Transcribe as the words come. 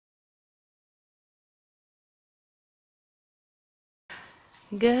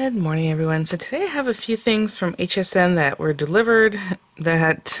Good morning, everyone. So today I have a few things from HSN that were delivered,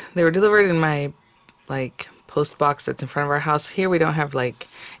 that they were delivered in my post box that's in front of our house. Here we don't have like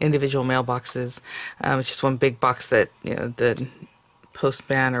individual mailboxes. It's just one big box that the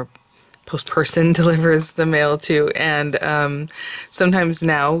postman or post person delivers the mail to. And sometimes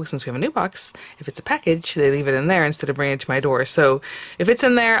now, since we have a new box, if it's a package, they leave it in there instead of bringing it to my door. So if it's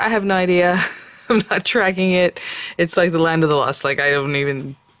in there, I have no idea. I'm not tracking it. It's like the land of the lost. Like, I don't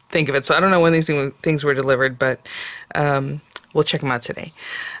even think of it. So I don't know when these things were delivered, but we'll check them out today.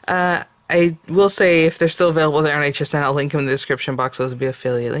 I will say, if they're still available there on HSN, I'll link them in the description box. Those will be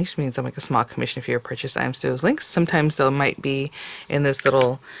affiliate links, which means I'll make a small commission if you purchase items through those links. Sometimes they might be in this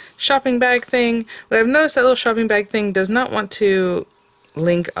little shopping bag thing. But I've noticed that little shopping bag thing does not want to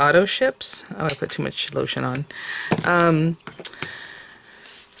link auto ships. Oh, I put too much lotion on.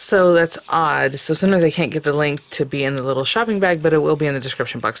 So that's odd. So sometimes I can't get the link to be in the little shopping bag, but it will be in the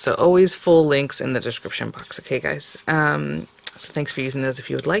description box. So always full links in the description box. Okay, guys. So thanks for using those if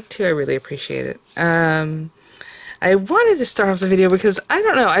you would like to. I really appreciate it. I wanted to start off the video because, I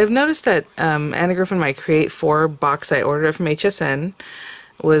don't know, I've noticed that Anna Griffin, my Create 4 box, I ordered it from HSN,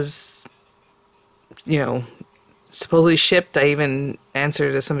 was, supposedly shipped. I even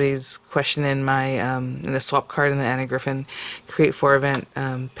answered somebody's question in my in the swap card in the Anna Griffin Create 4 event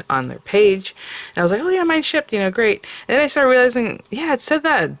on their page. And I was like, oh yeah, mine shipped, great. And then I started realizing, yeah, it said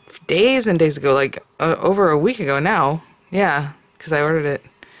that days and days ago, like over a week ago now. Yeah, because I ordered it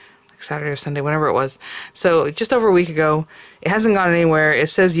like Saturday or Sunday, whenever it was. So just over a week ago. It hasn't gone anywhere. It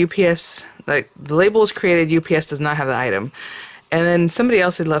says UPS, like the label is created, UPS does not have the item. And then somebody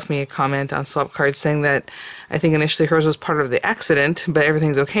else had left me a comment on swap cards saying that I think initially hers was part of the accident, but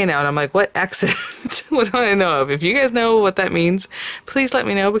everything's okay now. And I'm like, what accident? What do I know of? If you guys know what that means, please let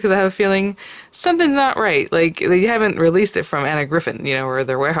me know, because I have a feeling something's not right. Like, they haven't released it from Anna Griffin, or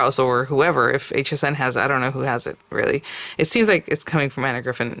their warehouse or whoever. If HSN has it, I don't know who has it, really. It seems like it's coming from Anna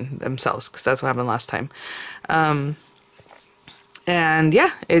Griffin themselves, because that's what happened last time. And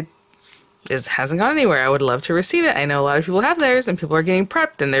yeah, it hasn't gone anywhere. I would love to receive it. I know a lot of people have theirs, and people are getting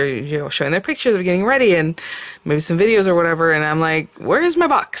prepped, and they're showing their pictures of getting ready and maybe some videos or whatever, and I'm like, where is my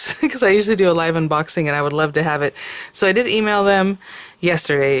box? Because I usually do a live unboxing and I would love to have it. So I did email them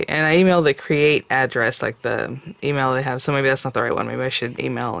yesterday, and I emailed the Create address, like the email they have. So maybe that's not the right one. Maybe I should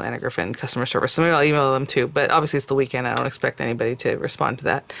email Anna Griffin customer service. So maybe I'll email them too, but obviously it's the weekend. I don't expect anybody to respond to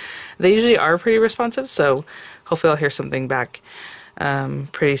that. They usually are pretty responsive, so hopefully I'll hear something back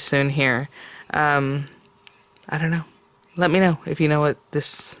pretty soon here. I don't know. Let me know if you know what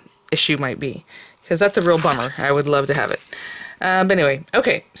this issue might be, because that's a real bummer. I would love to have it. But anyway,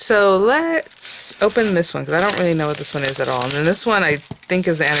 okay, so let's open this one, because I don't really know what this one is at all. And then this one I think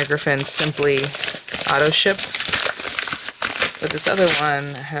is Anna Griffin Simply Autoship. But this other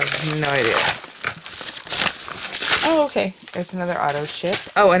one, I have no idea. Oh, okay. It's another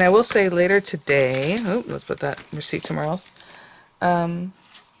Autoship. Oh, and I will say later today, oh, let's put that receipt somewhere else.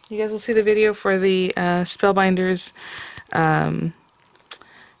 You guys will see the video for the Spellbinders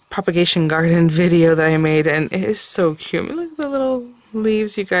propagation garden video that I made, and it is so cute. Look at the little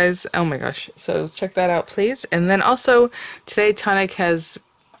leaves, you guys. Oh my gosh. So check that out, please. And then also today Tonic has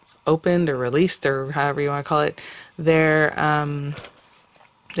opened or released, or however you want to call it, their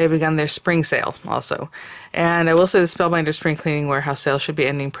they've begun their spring sale also. And I will say the Spellbinder Spring Cleaning Warehouse sale should be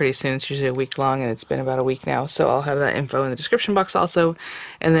ending pretty soon. It's usually a week long, and it's been about a week now. So I'll have that info in the description box also.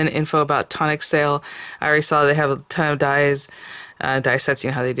 And then info about Tonic sale. I already saw they have a ton of dies, die sets,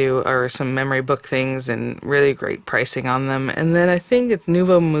 how they do, or some memory book things, and really great pricing on them. And then I think it's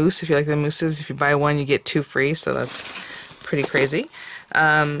Nouveau Mousse. If you like the mousses, if you buy one, you get 2 free. So that's pretty crazy.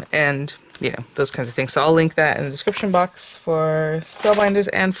 And those kinds of things. So I'll link that in the description box for Spellbinders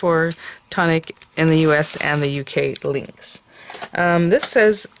and for Tonic in the US and the UK links. This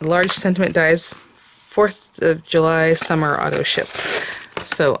says large sentiment dies 4th of July summer auto ship.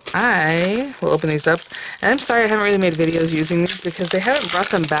 So I will open these up. And I'm sorry I haven't really made videos using these, because they haven't brought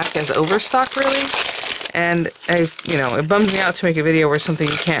them back as overstock really. And it bums me out to make a video where something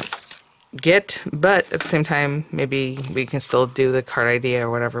you can't get, but at the same time, maybe we can still do the card idea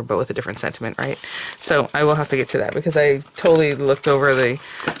or whatever, but with a different sentiment, right? So I will have to get to that, because I totally looked over the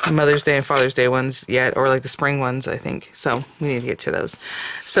Mother's Day and Father's Day ones yet, or like the spring ones, I think. So we need to get to those.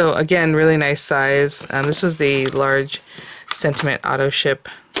 So again, really nice size. This is the large sentiment auto ship,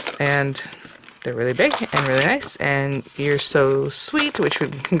 and they're really big and really nice, and You're So Sweet, which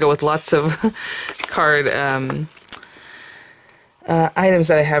can go with lots of card items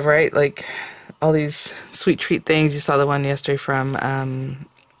that I have, right? Like all these sweet treat things. You saw the one yesterday from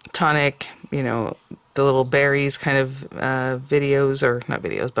Tonic, the little berries kind of videos, or not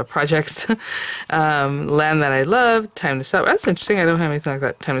videos, but projects. Land that I love, time to celebrate. That's interesting. I don't have anything like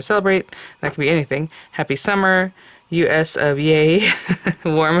that. Time to celebrate. That could be anything. Happy summer. US of yay.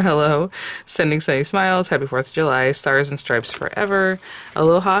 Warm hello. Sending sunny smiles. Happy 4th of July. Stars and stripes forever.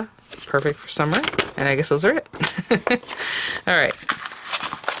 Aloha. Perfect for summer. And I guess those are it. All right.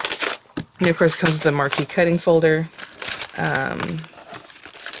 And of course, it comes with the marquee cutting folder. I'm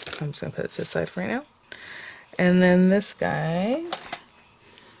just going to put it to the side for right now. And then this guy,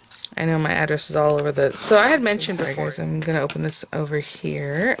 I know my address is all over the, so I had mentioned before, guys, I'm going to open this over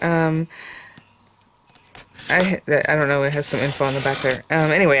here. I don't know, it has some info on the back there.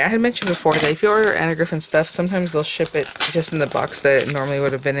 Anyway, I had mentioned before that if you order Anna Griffin stuff, sometimes they'll ship it just in the box that it normally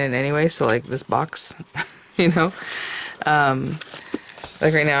would have been in anyway, so like this box, you know.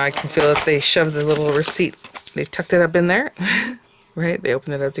 Like right now, I can feel if they shoved the little receipt, they tucked it up in there, right? They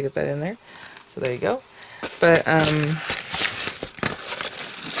opened it up to get that in there. So there you go. But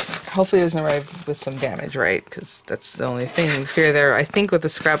hopefully it doesn't arrive with some damage, right? Because that's the only thing here there. I think with the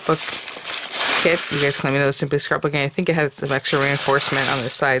scrapbook kit, you guys can let me know, simply scrapbooking, I think it has some extra reinforcement on the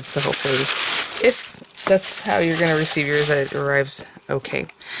sides, so hopefully if that's how you're going to receive yours, that it arrives okay.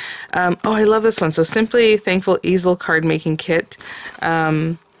 Oh, I love this one. So Simply Thankful Easel Card Making Kit.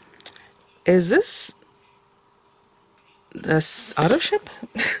 Is this Autoship?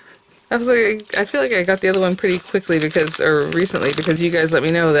 I was like, I feel like I got the other one pretty quickly recently because you guys let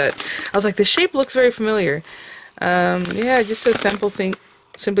me know that. I was like, the shape looks very familiar. Yeah, it just says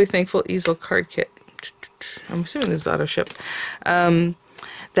Simply Thankful Easel Card Kit. I'm assuming this is Autoship.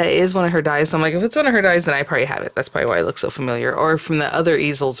 That is one of her dies. So I'm like, if it's one of her dies, then I probably have it. That's probably why it looks so familiar. Or from the other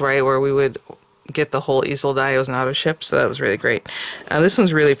easels, right, where we would get the whole easel die. It was an Autoship, so that was really great. This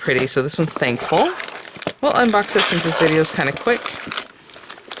one's really pretty, so this one's Thankful. We'll unbox it since this video is kind of quick.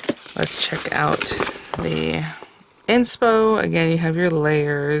 Let's check out the inspo. Again, you have your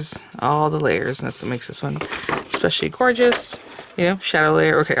layers, all the layers, and that's what makes this one especially gorgeous. You know, shadow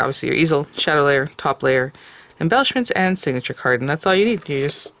layer. Okay, obviously your easel, shadow layer, top layer, embellishments, and signature card, and that's all you need. You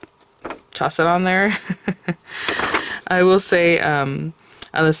just toss it on there. I will say, on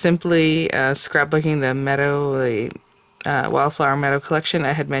the Simply scrapbooking, the meadow, the Wildflower Meadow collection,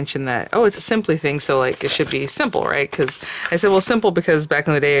 I had mentioned that, oh, it's a Simply thing, so like it should be simple, right? Because I said, well, simple because back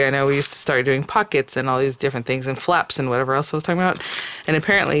in the day, I know we used to start doing pockets and all these different things and flaps and whatever else I was talking about. And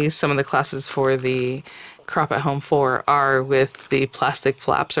apparently some of the classes for the Crop at Home 4 are with the plastic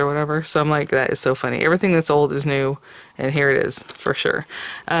flaps or whatever. So I'm like, that is so funny. Everything that's old is new, and here it is for sure.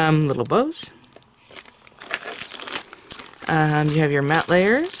 Little bows. You have your matte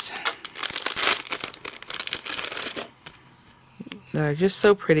layers. They're just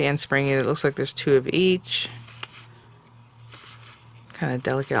so pretty and springy. It looks like there's 2 of each. Kind of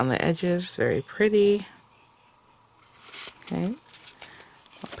delicate on the edges. Very pretty. Okay.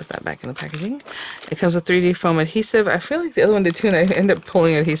 I'll put that back in the packaging. It comes with 3D foam adhesive. I feel like the other one did too, and I ended up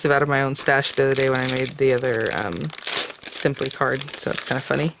pulling adhesive out of my own stash the other day when I made the other Simply card. So it's kind of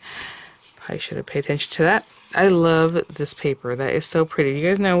funny. I should have paid attention to that. I love this paper. That is so pretty. Do you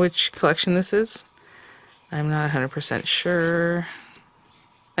guys know which collection this is? I'm not 100% sure.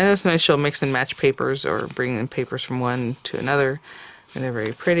 I know sometimes she'll mix and match papers or bring in papers from one to another, and they're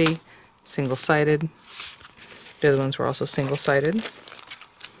very pretty. Single-sided. The other ones were also single-sided.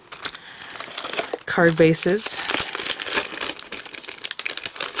 Card bases.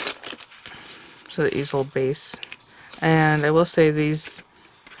 So the easel base. And I will say these,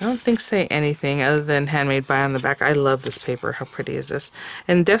 I don't think say anything other than handmade by on the back. I love this paper. How pretty is this?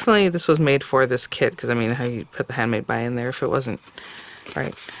 And definitely this was made for this kit, because I mean, how you put the handmade by in there if it wasn't.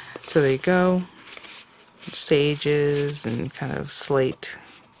 Right. So there you go. Sages and kind of slate,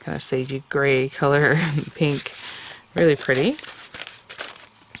 kind of sagey gray color, pink. Really pretty.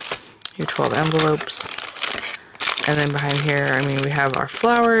 Your 12 envelopes. And then behind here, I mean, we have our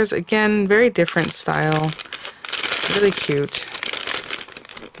flowers. Again, very different style. Really cute.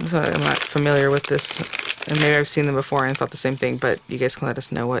 So I'm not familiar with this, and maybe I've seen them before and thought the same thing, but you guys can let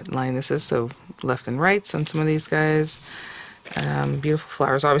us know what line this is. So left and rights on some of these guys. Beautiful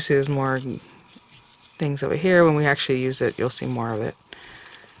flowers. Obviously there's more things over here. When we actually use it, you'll see more of it.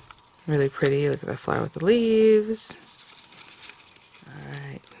 Really pretty. Look at that flower with the leaves.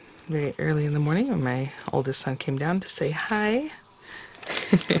 Alright. Very early in the morning when my oldest son came down to say hi.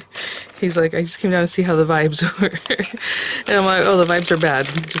 He's like, I just came down to see how the vibes were. And I'm like, oh, the vibes are bad.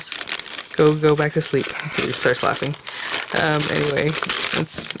 Just go back to sleep. So he starts laughing. Anyway,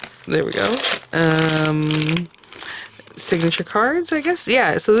 there we go. Signature cards, I guess.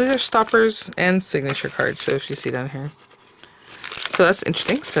 Yeah, so these are stoppers and signature cards. So if you see down here. So that's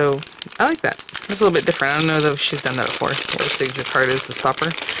interesting. So I like that. It's a little bit different. I don't know if she's done that before, where the signature card is the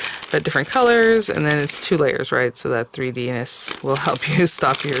stopper. But different colors, and then it's 2 layers, right? So that 3D-ness will help you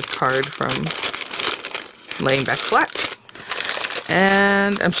stop your card from laying back flat.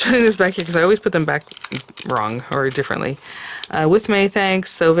 And I'm showing this back here because I always put them back wrong or differently. With many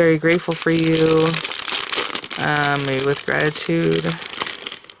thanks, so very grateful for you. Maybe with gratitude.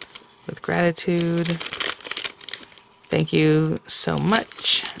 With gratitude. Thank you so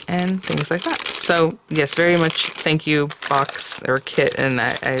much, and things like that. So yes, very much thank you box or kit, and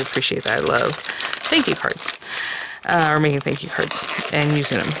I appreciate that. I love thank you cards. Or making thank you cards and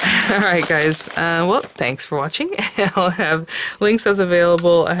using them. Alright guys, well, thanks for watching. I'll have links as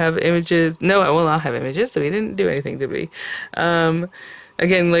available. I have images. No, I will not have images, so we didn't do anything, did we?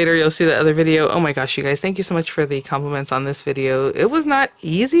 Again, later you'll see the other video. Oh my gosh, you guys, thank you so much for the compliments on this video. It was not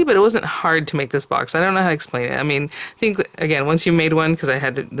easy, but it wasn't hard to make this box. I don't know how to explain it. I mean, I think, again, once you made one, because I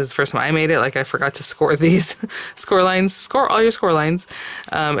had to, this is the first time I made it, like I forgot to score these score lines, score all your score lines,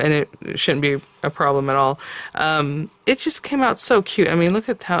 and it shouldn't be a problem at all. It just came out so cute. I mean, look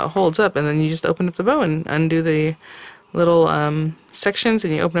at how it holds up, and then you just open up the bow and undo the little sections,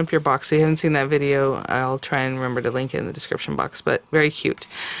 and you open up your box. So you haven't seen that video, I'll try and remember to link it in the description box, but very cute.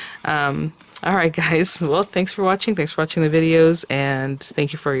 Alright guys, well, thanks for watching the videos, and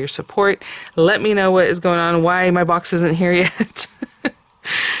thank you for your support. Let me know what is going on, why my box isn't here yet.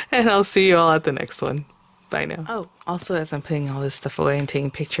 And I'll see you all at the next one. Bye now. Oh, also, as I'm putting all this stuff away and taking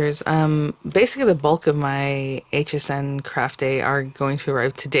pictures, basically the bulk of my HSN craft day are going to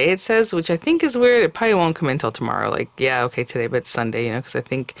arrive today, it says, which I think is weird. It probably won't come in until tomorrow. Like, yeah, okay, today, but it's Sunday, you know, because I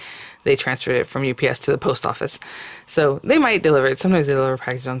think they transferred it from UPS to the post office. So they might deliver it. Sometimes they deliver a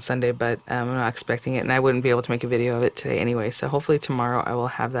package on Sunday, but I'm not expecting it, and I wouldn't be able to make a video of it today anyway. So hopefully tomorrow I will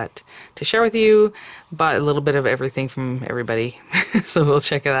have that to share with you. Bought a little bit of everything from everybody, so we'll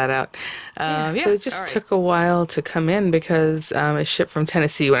check that out. Yeah, so it just took a while to come in because it's shipped from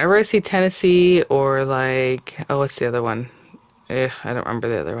Tennessee. Whenever I see Tennessee or like, oh, what's the other one? I don't remember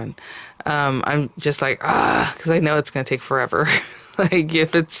the other one. I'm just like, because I know it's going to take forever. Like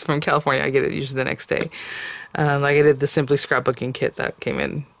if it's from California, I get it usually the next day. Like I did the Simply Scrapbooking kit that came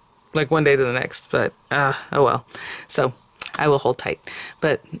in like one day to the next, but oh well. So I will hold tight.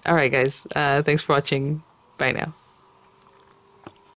 But all right, guys, thanks for watching. Bye now.